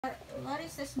What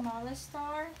is the smallest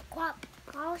star?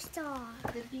 Pole star.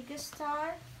 The biggest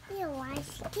star?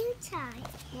 Star.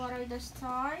 What are the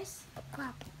stars?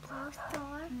 Pole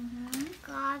star.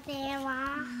 Mm-hmm.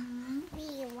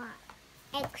 V1.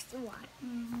 X1.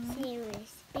 Mm-hmm.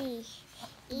 Series B.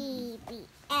 E. B.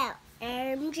 L.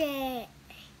 M. J.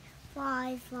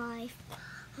 5.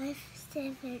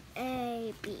 7.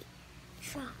 A. B.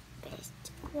 Sharpest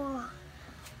 1.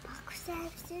 Box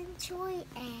 7 toy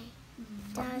A.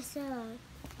 Dozen.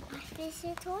 This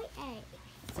is toy A.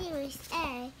 Series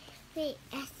A. V.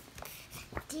 S.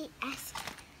 D. S.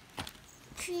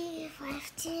 3.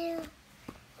 5. 2.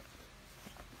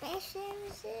 This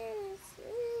is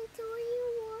toy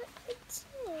 1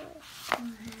 2.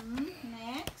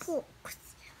 Next. Books.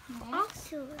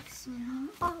 Octopus.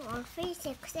 1. 3.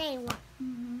 6. A.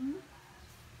 1.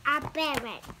 A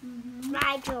parrot.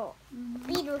 Rigel.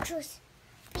 Beetlejuice.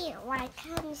 B-Y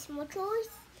comes more choice.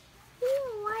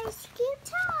 B-Y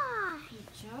guitar. Good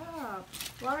job.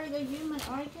 What are the human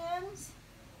organs?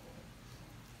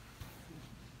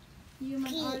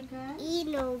 Human organs?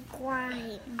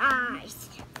 Inogram. Eyes.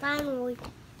 Thyroid.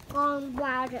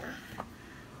 Gallbladder.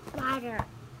 Bladder.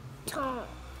 Tongue.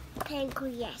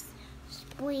 Pancreas.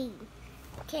 Spleen.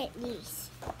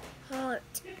 Kidneys.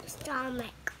 Heart.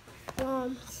 Stomach.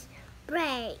 Worms.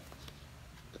 Brain.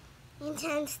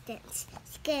 Intestines.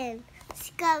 Skin.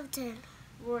 Skeleton.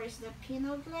 Where's the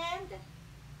pineal gland?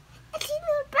 It's in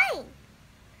your brain.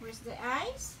 Where's the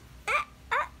eyes?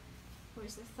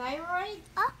 Where's the thyroid?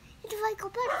 It's like a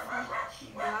butterfly.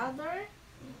 Bladder?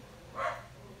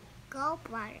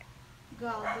 Gallbladder.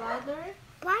 Gallbladder?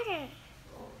 Bladder.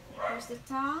 Where's the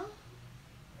tongue?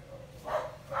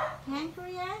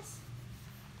 Pancreas?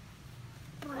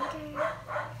 Bladder.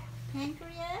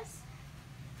 Pancreas?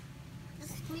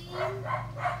 Spleen?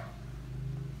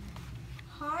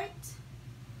 Heart?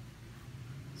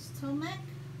 Stomach?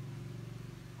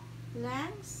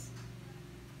 Lungs?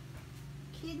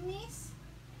 Kidneys?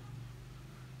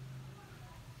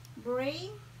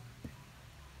 Brain?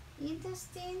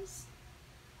 Intestines?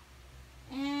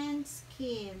 And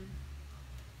skin.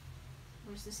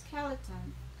 Where's the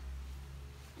skeleton?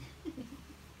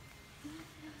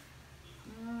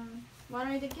 What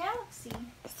are the galaxies?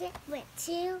 Sit with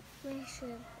 2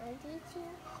 mission 32.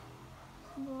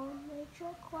 Small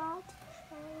major quad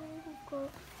triangle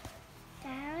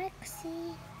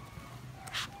galaxy.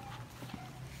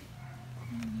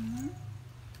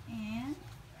 And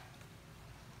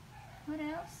what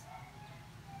else?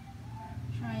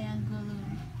 Triangular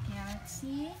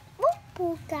galaxy.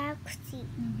 Whirlpool galaxy.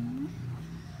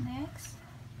 Next,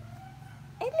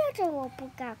 Another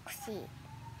whirlpool galaxy.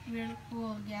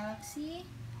 Whirlpool galaxy.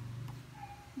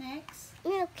 Next,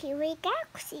 Milky Way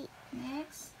galaxy.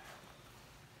 next,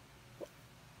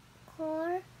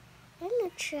 Core and a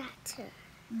tractor.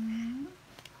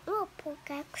 Whirlpool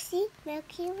galaxy.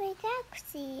 Milky Way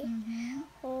galaxy.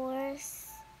 Horse.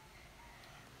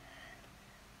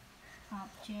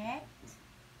 object.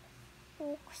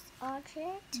 Horse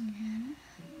object.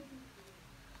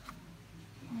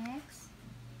 Next,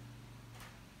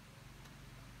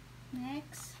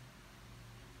 next,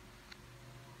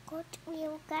 Goat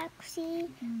wheel galaxy.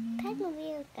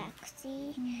 Pinwheel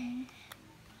galaxy.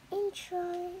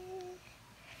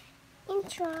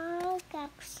 Intro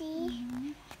galaxy.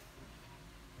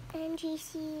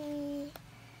 NGC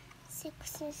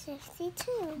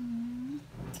 652.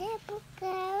 Table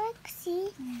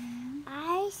galaxy.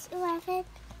 Ice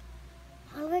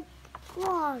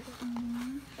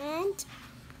 1101. And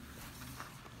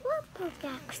Whirlpool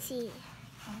galaxy.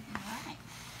 Alright.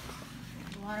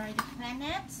 What are the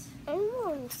planets? And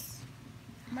moons.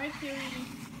 Mercury.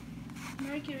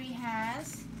 Mercury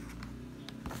has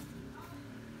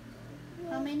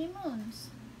how many moons?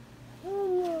 2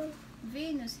 moon.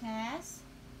 Venus has.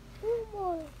 2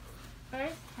 moon.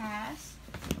 Earth has.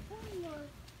 2 moon.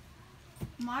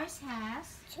 Mars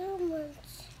has. 2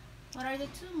 moons. What are the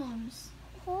 2 moons?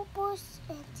 Phobos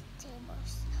and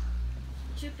Deimos.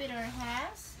 Jupiter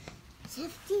has.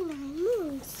 59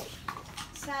 moons.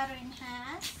 Saturn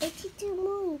has. 82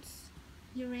 moons.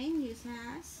 Uranus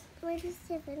has.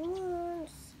 27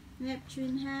 moons.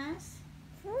 Neptune has.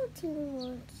 14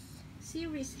 moons.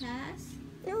 Ceres has.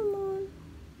 No moon.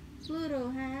 Pluto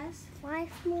has.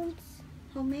 5 moons.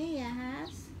 Haumea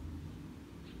has.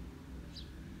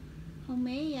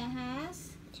 Haumea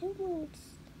has. 2 moons.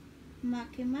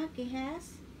 Makemake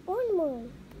has. 1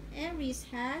 moon. Aries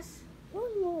has.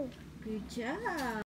 1 moon. Good job.